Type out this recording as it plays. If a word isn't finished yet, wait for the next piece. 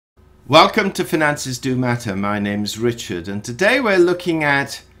Welcome to Finances Do Matter. My name's Richard, and today we're looking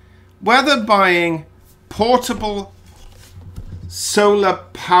at whether buying portable solar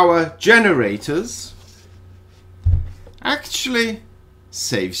power generators actually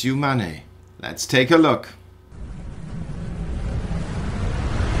saves you money. Let's take a look.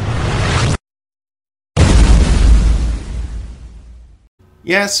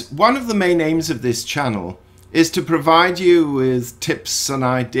 Yes, one of the main aims of this channel is to provide you with tips and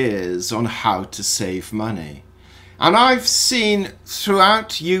ideas on how to save money. And I've seen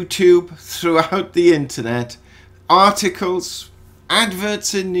throughout YouTube, throughout the internet, articles,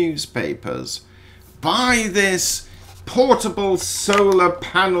 adverts in newspapers, buy this portable solar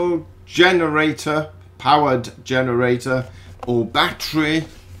panel generator, powered generator or battery,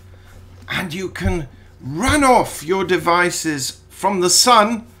 and you can run off your devices from the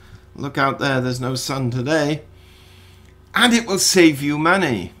sun. Look out there, there's no sun today. And it will save you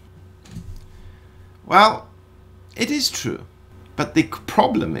money. Well, it is true. But the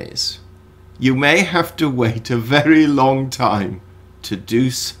problem is, you may have to wait a very long time to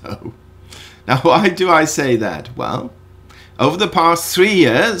do so. Now, why do I say that? Well, over the past 3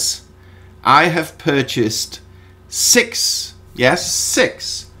 years, I have purchased six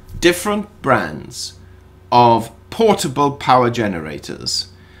different brands of portable power generators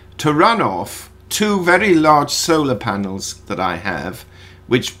to run off two very large solar panels that I have,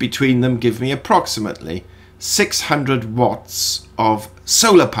 which between them give me approximately 600 watts of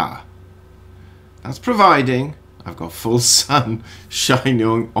solar power. That's providing I've got full sun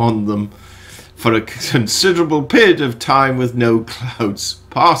shining on them for a considerable period of time with no clouds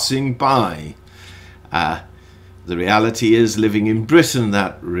passing by. The reality is, living in Britain,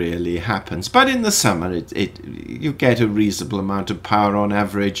 that really happens. But in the summer, you get a reasonable amount of power on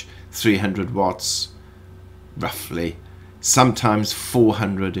average, 300 watts, roughly. Sometimes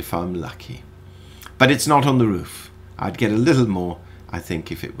 400 if I'm lucky. But it's not on the roof. I'd get a little more, I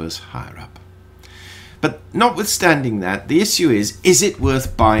think, if it was higher up. But notwithstanding that, the issue is it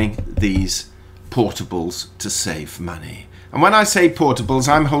worth buying these portables to save money? And when I say portables,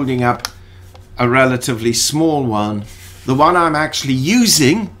 I'm holding up a relatively small one. The one I'm actually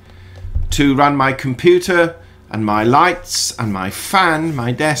using to run my computer and my lights and my fan,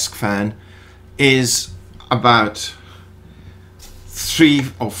 my desk fan, is about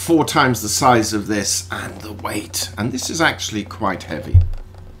 3 or 4 times the size of this and the weight. And this is actually quite heavy,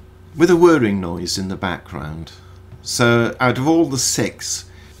 with a whirring noise in the background. So out of all the 6,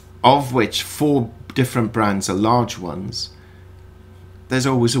 of which 4 different brands are large ones, there's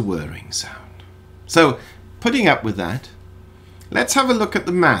always a whirring sound. So, putting up with that, let's have a look at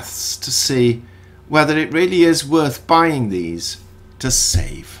the maths to see whether it really is worth buying these to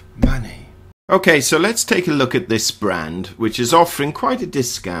save money. Okay, so let's take a look at this brand, which is offering quite a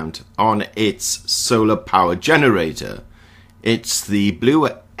discount on its solar power generator. It's the Blue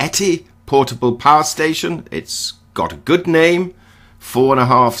Yeti portable power station. It's got a good name,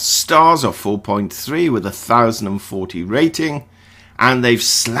 4.5 stars or 4.3 with 1,040 rating, and they've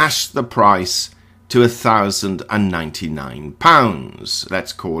slashed the price to £1,099.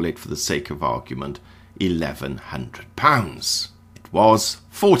 Let's call it, for the sake of argument, £1,100. It was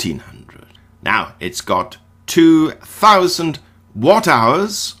 £1,400. Now, it's got 2,000 watt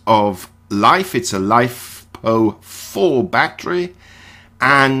hours of life. It's a LiFePO 4 battery.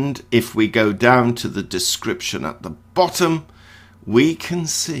 And if we go down to the description at the bottom, we can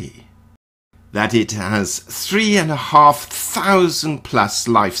see that it has 3,500 plus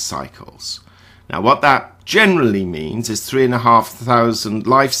life cycles. Now, what that generally means is 3,500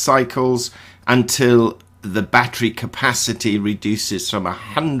 life cycles until the battery capacity reduces from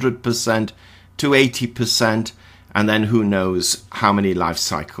 100% to 80%, and then who knows how many life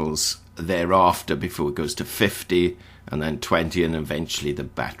cycles thereafter before it goes to 50, and then 20, and eventually the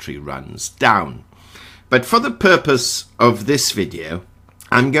battery runs down. But for the purpose of this video,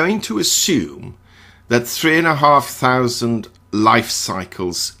 I'm going to assume that 3,500 life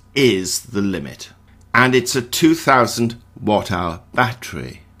cycles is the limit, and it's a 2,000 watt hour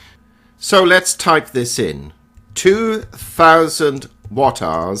battery. So let's type this in. 2,000 watt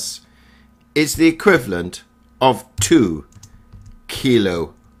hours is the equivalent of 2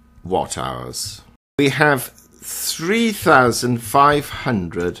 kilowatt hours. We have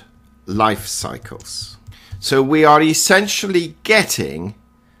 3,500 life cycles. So we are essentially getting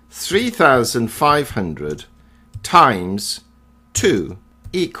 3,500 times 2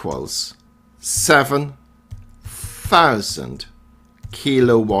 equals 7,000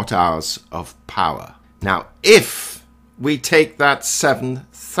 kilowatt hours of power. Now, if we take that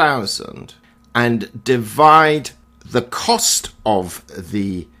 7,000 and divide the cost of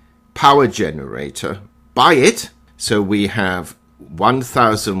the power generator, buy it. So we have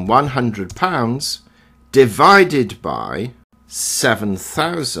 £1,100 divided by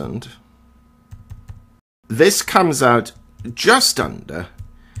 7,000. This comes out just under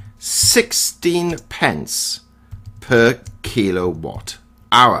 16 pence per kilowatt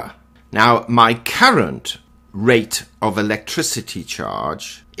hour. Now, my current rate of electricity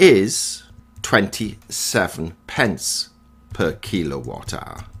charge is 27 pence per kilowatt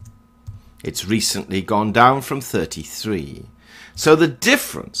hour. It's recently gone down from 33. So the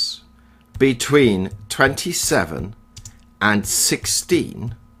difference between 27 and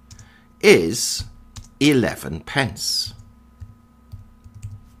 16 is 11 pence.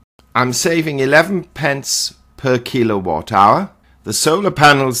 I'm saving 11 pence per kilowatt hour. The solar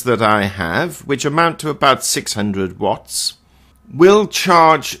panels that I have, which amount to about 600 watts, will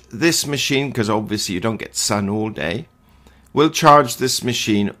charge this machine, because obviously you don't get sun all day, will charge this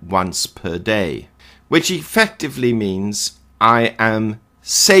machine once per day, which effectively means I am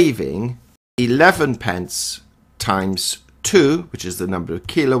saving 11 pence times 2, which is the number of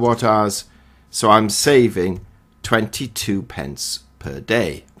kilowatt hours, so I'm saving 22 pence per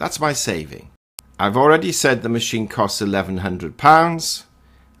day. That's my saving. I've already said the machine costs £1,100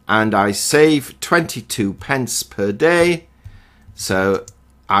 and I save 22 pence per day, so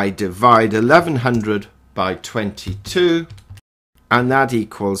I divide 1,100 by 22 and that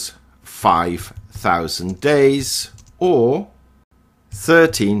equals 5,000 days, or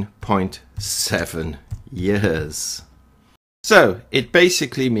 13.7 years. So it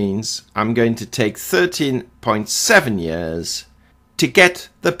basically means I'm going to take 13.7 years to get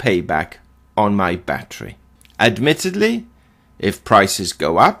the payback on my battery. Admittedly, if prices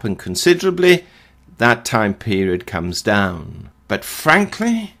go up and considerably, that time period comes down. But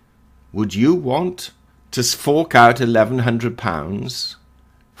frankly, would you want to fork out £1,100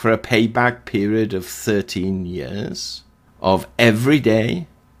 for a payback period of 13 years of every day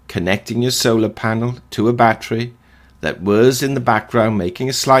connecting your solar panel to a battery that whirs in the background making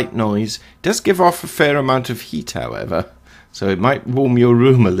a slight noise? It does give off a fair amount of heat, however, so it might warm your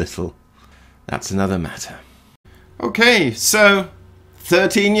room a little. That's another matter. Okay, so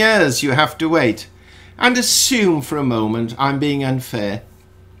 13 years you have to wait. And assume for a moment I'm being unfair,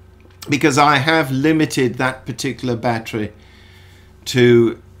 because I have limited that particular battery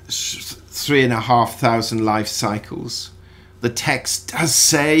to 3,500 life cycles. The text does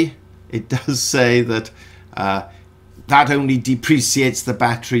say, that that only depreciates the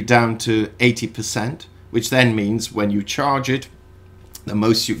battery down to 80%, which then means when you charge it, the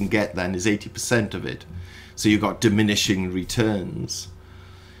most you can get then is 80% of it. So you've got diminishing returns.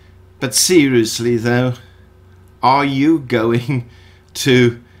 But seriously though, are you going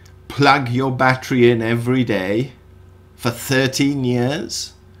to plug your battery in every day for 13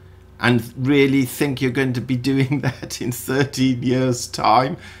 years and really think you're going to be doing that in 13 years'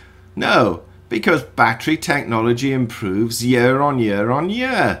 time? No, because battery technology improves year on year on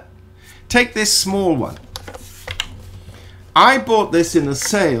year. Take this small one. I bought this in a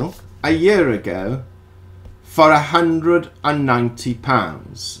sale a year ago for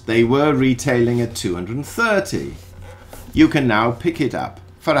 £190. They were retailing at 230. You can now pick it up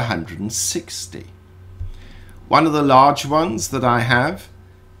for 160. One of the large ones that I have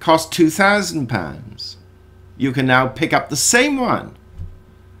cost £2,000. You can now pick up the same one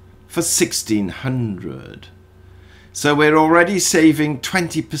for 1,600. So we're already saving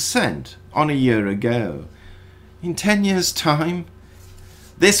 20% on a year ago. In 10 years' time,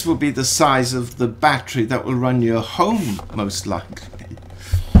 this will be the size of the battery that will run your home, most likely.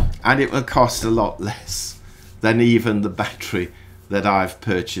 And it will cost a lot less than even the battery that I've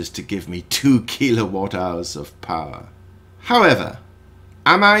purchased to give me 2 kilowatt hours of power. However,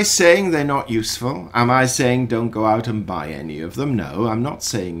 am I saying they're not useful? Am I saying don't go out and buy any of them? No, I'm not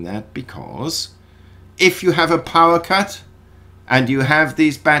saying that, because if you have a power cut and you have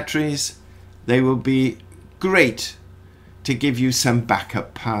these batteries, they will be great to give you some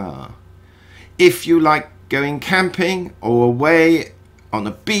backup power. If you like going camping or away on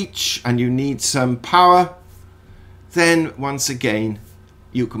a beach and you need some power, then once again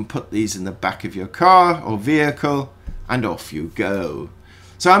you can put these in the back of your car or vehicle and off you go.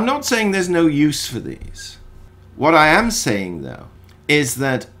 So I'm not saying there's no use for these. What I am saying though is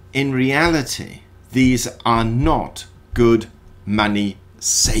that in reality these are not good money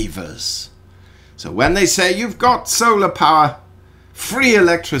savers. So when they say you've got solar power, free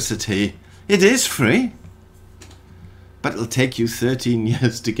electricity, it is free, but it'll take you 13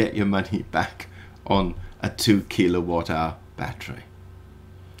 years to get your money back on a 2 kilowatt hour battery.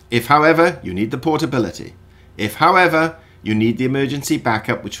 If, however, you need the portability, if, however, You need the emergency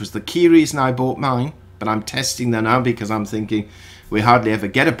backup, which was the key reason I bought mine. But I'm testing them now because I'm thinking we hardly ever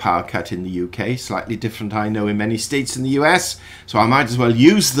get a power cut in the UK. Slightly different, I know, in many states in the US. So I might as well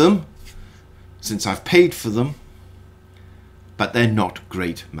use them since I've paid for them. But they're not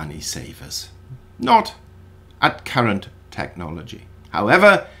great money savers. Not at current technology.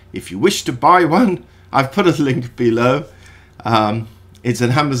 However, if you wish to buy one, I've put a link below. It's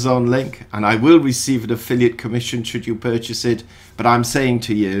an Amazon link, and I will receive an affiliate commission should you purchase it. But I'm saying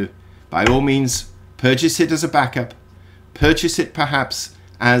to you, by all means, purchase it as a backup. Purchase it perhaps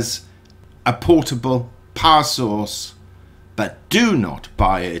as a portable power source. But do not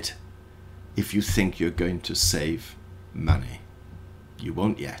buy it if you think you're going to save money. You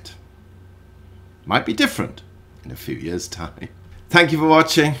won't yet. Might be different in a few years' time. Thank you for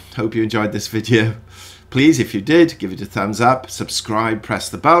watching. Hope you enjoyed this video. Please, if you did, give it a thumbs up, subscribe, press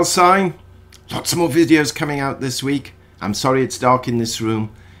the bell sign. Lots more videos coming out this week. I'm sorry it's dark in this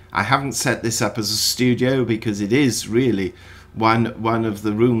room. I haven't set this up as a studio because it is really one of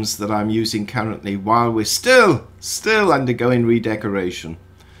the rooms that I'm using currently while we're still undergoing redecoration.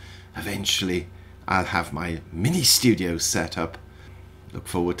 Eventually, I'll have my mini studio set up. Look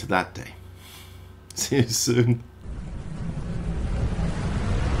forward to that day. See you soon.